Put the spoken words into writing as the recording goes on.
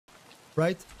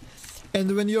right?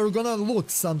 And when you're gonna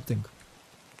loot something,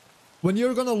 when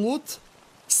you're gonna loot,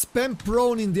 spam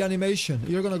prone in the animation.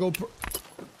 You're gonna go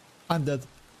I'm dead.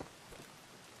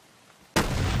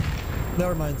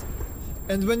 Never mind.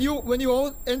 And when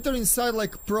you enter inside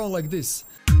like prone like this.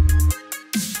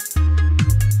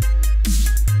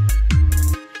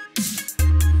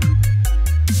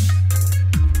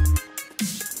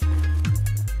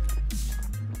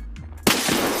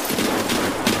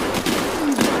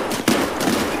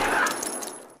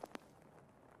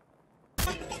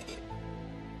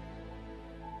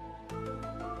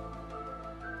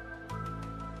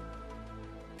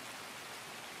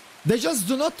 They just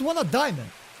do not wanna die, man.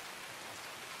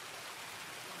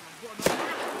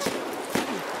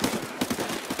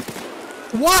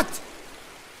 What?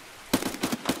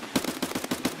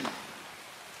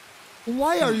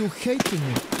 Why are you hating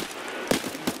me?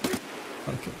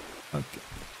 Okay, okay.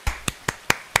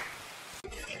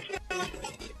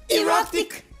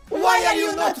 Eroktic, why are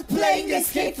you not playing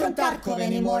Escape from Tarkov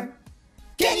anymore?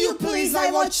 Can you please,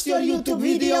 I watched your YouTube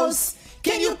videos.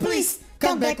 Can you please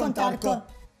come back on Tarkov?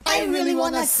 I really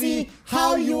wanna see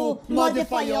how you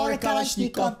modify your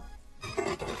Kalashnikov.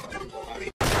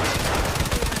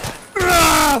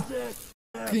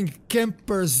 Fucking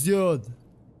campers, dude.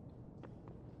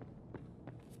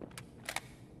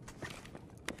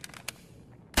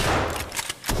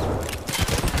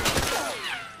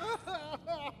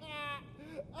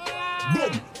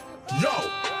 Boom! Yo!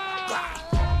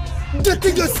 Да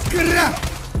ты го скра!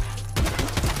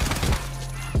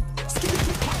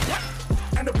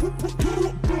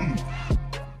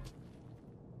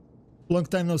 Long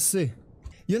time no see.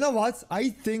 You know what? I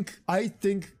think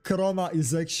Chroma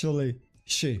is actually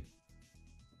she.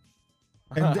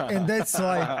 And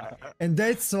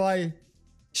that's why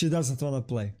she doesn't want to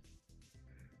play.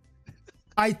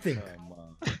 I think.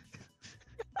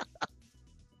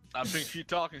 I think she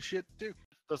talking shit too.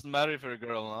 Doesn't matter if you're a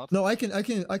girl or not. No, I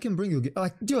can bring you.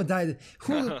 Like, dude,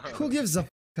 who gives a f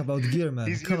about gear, man?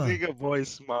 He's Come using on. a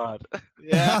voice mod.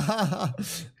 Yeah.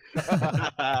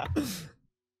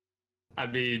 I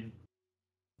mean,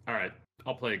 all right,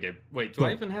 I'll play a game. Wait, do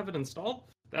I even have it installed?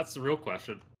 That's the real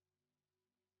question.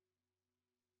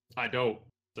 I don't,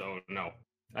 so no,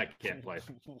 I can't play.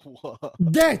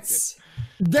 That's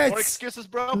More excuses,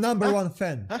 bro. number one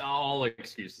fan. All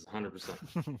excuses,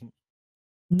 100%.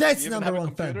 That's You even number have a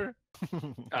one fan.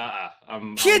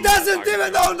 computer? He doesn't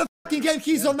even own the fucking game.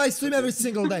 He's on my stream every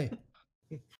single day.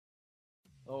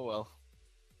 Oh well.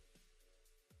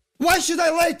 Why should I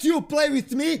let you play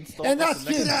with me and not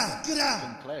him?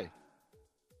 Can play.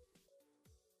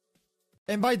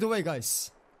 And by the way,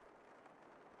 guys,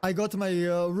 I got my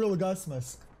real gas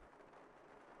mask.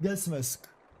 Gas mask.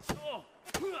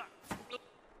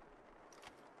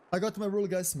 I got my real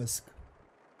gas mask.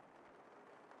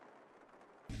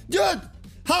 Dude,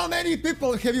 how many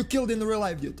people have you killed in real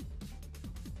life, dude?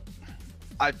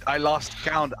 I lost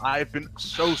count. I've been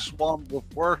so swamped with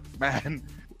work, man.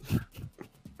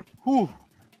 Whew.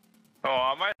 Oh,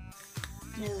 I might.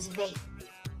 News bait.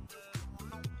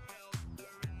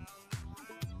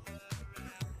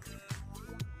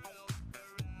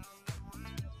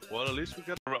 Well, at least we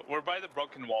got. We're by the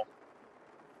broken wall.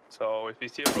 So if you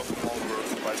see a broken wall,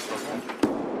 we're by the broken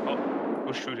wall. Oh,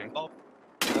 who's shooting? Oh,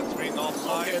 that's green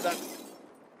offside. Okay, that's.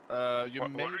 You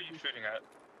What are you shooting at?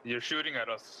 You're shooting at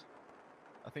us.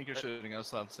 I think you're shooting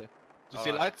us, I'd say. Do you Oh,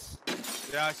 see lights?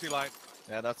 Yeah, I see light.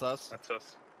 Yeah, that's us. That's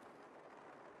us.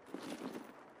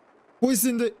 Who is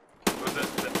in the... That's us.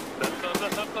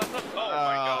 Oh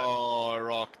my god. Oh,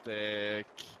 Eroktic.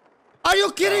 Are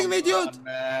you kidding me, dude? On,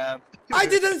 man. I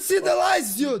didn't see the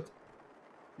lights, dude.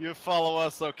 You follow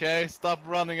us, okay? Stop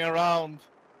running around.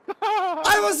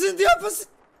 I was in the opposite...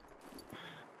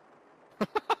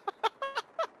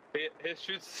 He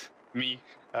shoots me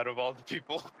out of all the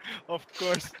people. Of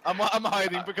course. I'm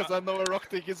hiding because I know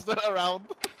Eroktic is still around.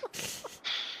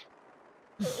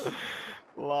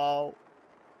 Lol.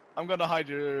 I'm gonna hide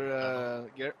your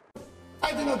gear.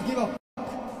 I do not give a f***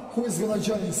 who is gonna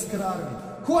join Skra army.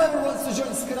 Whoever wants to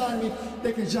join Skra army,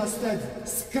 they can just add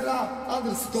Skra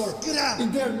 _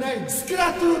 in their name.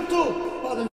 Skra to you too,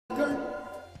 motherfucker.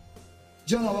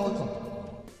 Jonah, welcome.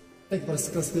 Thank you for the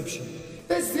subscription.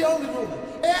 That's the only rule.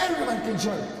 Everyone can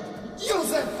join.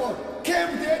 Use them for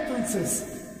camp the entrances.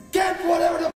 Camp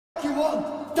whatever the f*** you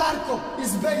want. Tarkov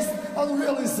is based on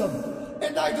realism.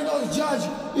 And I do not judge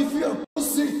if you're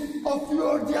pussy or if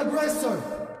you're the aggressor.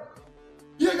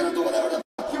 You're gonna do whatever the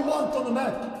f*** you want on the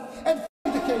map. And f***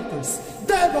 the haters.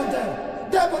 Dab on them.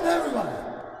 Dab on everyone.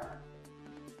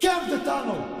 Camp the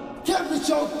tunnel. Camp the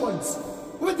choke points.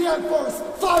 With the M4s,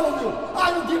 follow you.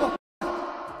 I don't give a f***.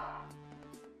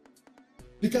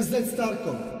 Because that's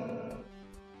Tarkov.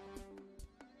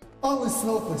 Only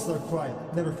snowflakes are crying.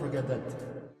 Never forget that.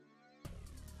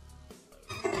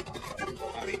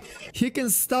 He can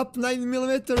stop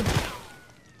 9mm.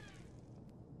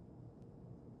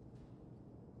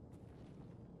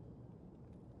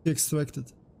 He extracted.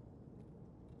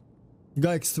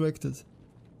 Guy extracted.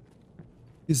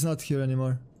 He's not here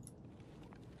anymore.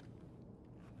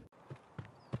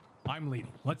 I'm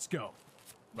leading. Let's go.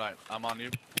 Right, I'm on you.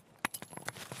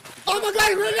 Oh my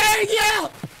god, grenade, yeah!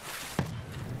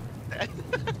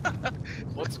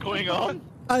 What's going on?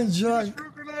 I'm drunk.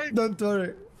 Don't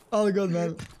worry. All good,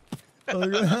 man. All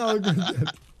good, all good.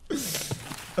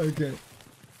 Okay.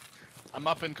 I'm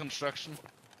up in construction.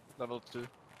 Level 2.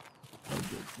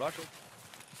 Rocket.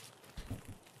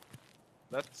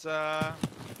 Let's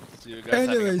see you guys having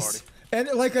a party. Anyways, and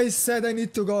like I said, I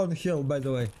need to go on hill, by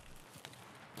the way.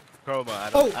 Chroma, I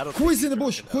Oh, don't who think is in the you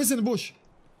bush? can Who is in the bush?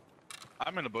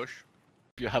 I'm in the bush.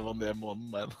 You have on the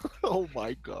M1, man. Oh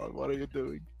my god, what are you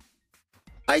doing?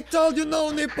 I told you no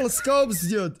nipple scopes,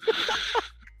 dude.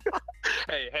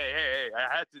 Hey,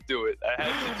 I had to do it. I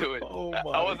had to do it. Oh I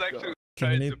my was god. actually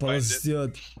trying to find Nipples, it.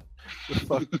 dude.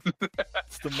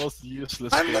 It's the most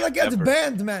useless I'm gonna game get ever.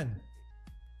 banned, man.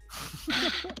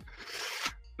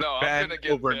 No, I'm Banned gonna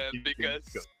get over banned cheating.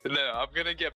 because I'm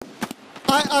gonna get.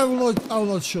 I will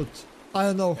not shoot. I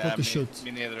don't know how to shoot.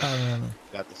 Me neither. I don't know.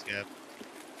 Got the scab.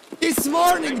 It's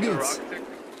morning, dude. Eroktic.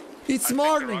 It's I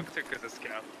morning. think Eroktic is a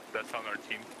scab that's on our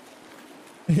team.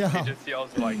 Yeah. He just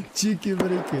yells like, Cheeky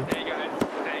bricky. "Hey guys,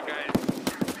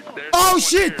 there's Oh, someone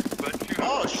shit! here. Let's shoot him."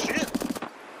 Oh shit!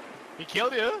 He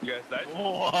killed you? You guys died?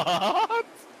 What?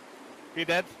 He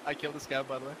dead. I killed the scab,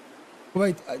 by the way.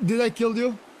 Wait, did I kill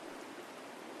you?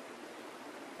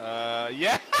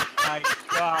 Yeah. My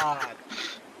god.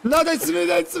 No, that's me,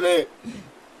 that's me!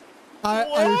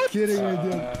 Are you kidding me,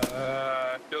 dude?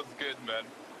 Feels good, man.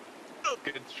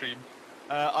 Good stream.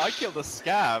 I killed the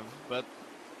scab, but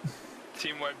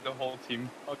Team wiped the whole team.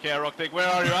 okay, Eroktic, where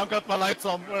are you? I've got my lights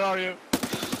on. Where are you?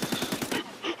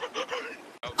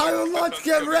 I will not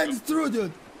have ran through,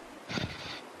 dude.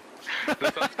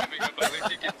 The sun's coming up. At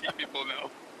least you can see people now.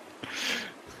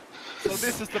 So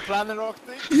this is the plan,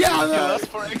 Eroktic? Yeah, Kill man. us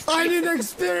for XP. I need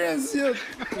experience, dude.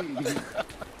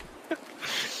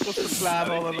 What's the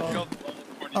plan all At least he along? killed all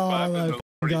 45 Oh in my the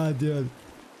 40. god, dude.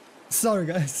 Sorry,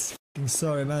 guys. F***ing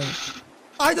sorry, man.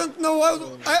 I don't know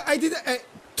how. I didn't.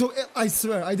 I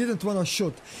swear, I didn't want to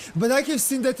shoot. But I have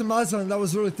seen that muzzle and I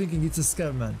was really thinking it's a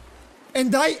scam, man.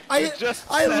 And I just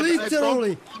I said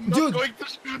literally, I'm not dude, going to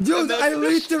shoot, dude, and then I you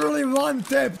literally one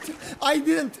tapped. I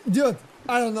didn't, dude.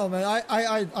 I don't know, man.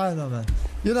 I don't know, man.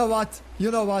 You know what? You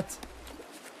know what?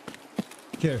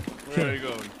 Here, Where are you here,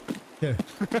 going? here.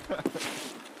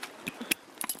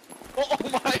 Oh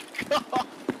my god!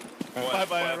 What Bye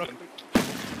bye, happened?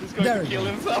 Eroktic. He's going There to we kill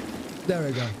go. himself. There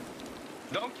we go.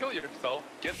 Don't kill yourself.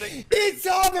 Get the. It's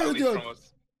over, at least dude. from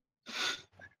us.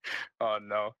 Oh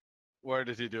no. Where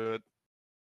did he do it?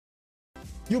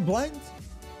 You blind?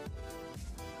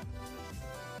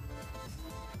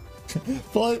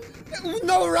 But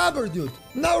no rubber, dude.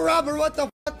 No rubber. What the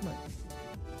fuck, man?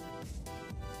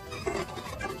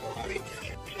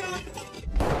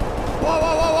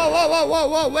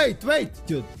 Whoa, wait,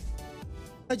 dude.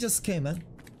 I just came, man.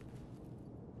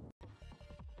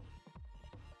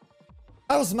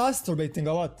 I was masturbating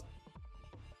a lot.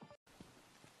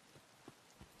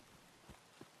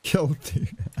 Guilty.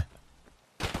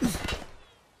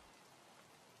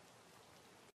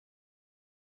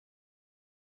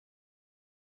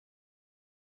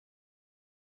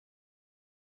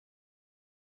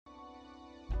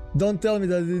 Don't tell me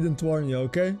that I didn't warn you,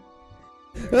 okay?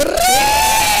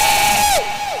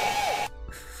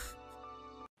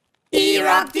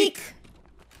 Eroktic!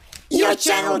 Your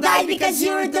channel died because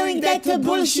you were doing that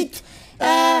bullshit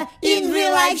in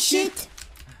real life shit.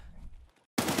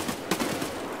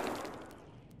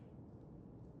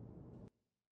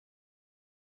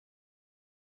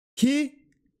 He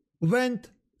went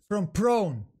from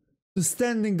prone to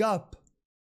standing up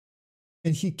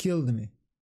and he killed me.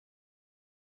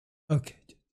 Okay.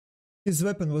 His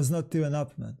weapon was not even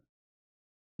up, man.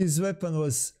 His weapon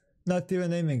was not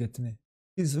even aiming at me.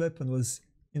 His weapon was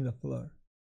in the floor.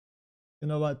 You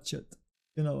know what, chat?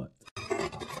 You know what?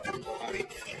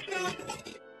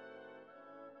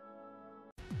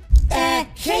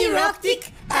 Hey Eroktic,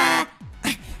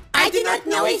 I do not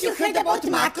know if you heard about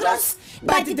macros,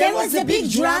 but there was a big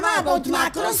drama about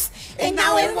macros, and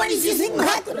now everyone is using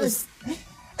macros.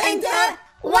 And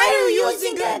why are you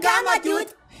using gamma, dude?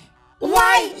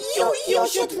 Why? You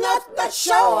should not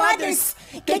show others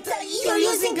that you're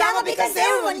using gamma because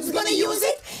everyone is gonna use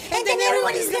it, and then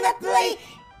everyone is gonna play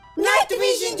night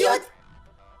vision, dude.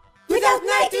 Without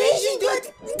night vision,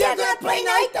 dude, they're gonna play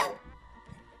nighttime.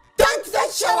 Don't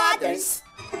show others.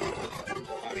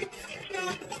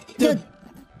 Dude,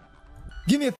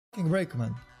 give me a fucking break,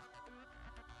 man.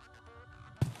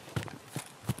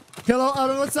 Hello,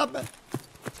 Aaron, what's up, man?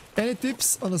 Any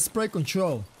tips on the spray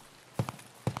control?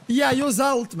 Yeah, use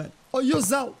alt, man. Or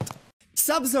use alt.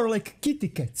 Subs are like kitty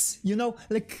cats, you know?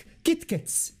 Like Kit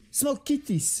Kats. Small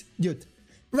kitties, dude.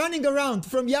 Running around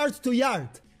from yard to yard.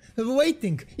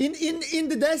 Waiting. In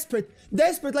the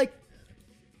desperate, like...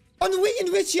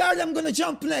 in which yard I'm gonna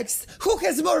jump next? Who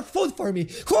has more food for me?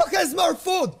 Who has more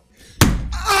food?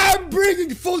 I'm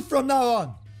bringing food from now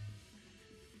on.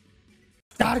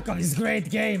 Tarkov is great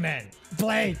game, man.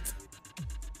 Play it.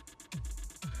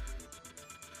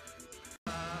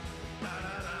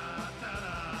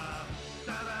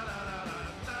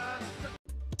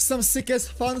 Some sick ass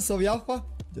fans of Yaha.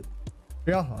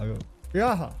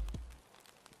 Yaha.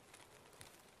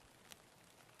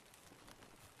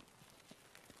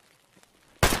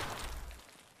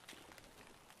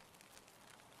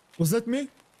 Was that me?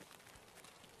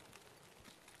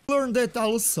 Learned that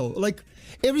also. Like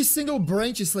every single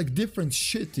branch is like different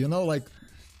shit, you know, like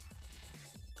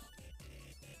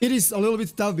it is a little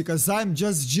bit tough because I'm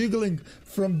just jiggling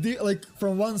from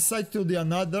from one side to the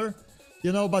another,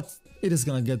 you know, but it is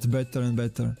gonna get better and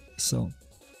better. So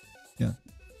yeah.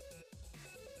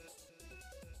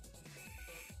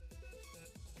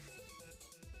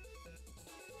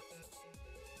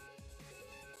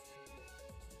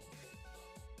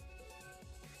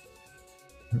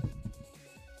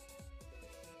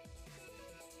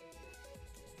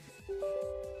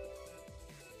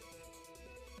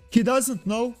 He doesn't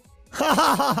know.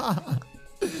 I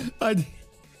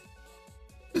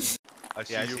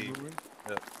see you moving.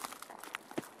 Yeah.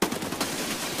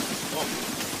 Oh.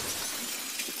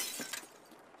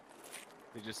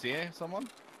 Did you see someone?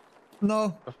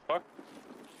 No. The fuck?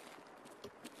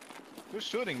 Who's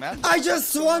shooting, man? I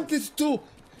just wanted to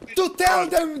tell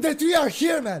them that we are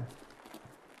here, man.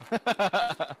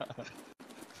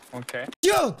 Okay.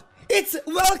 Dude, it's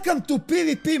welcome to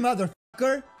PvP,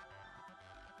 motherfucker.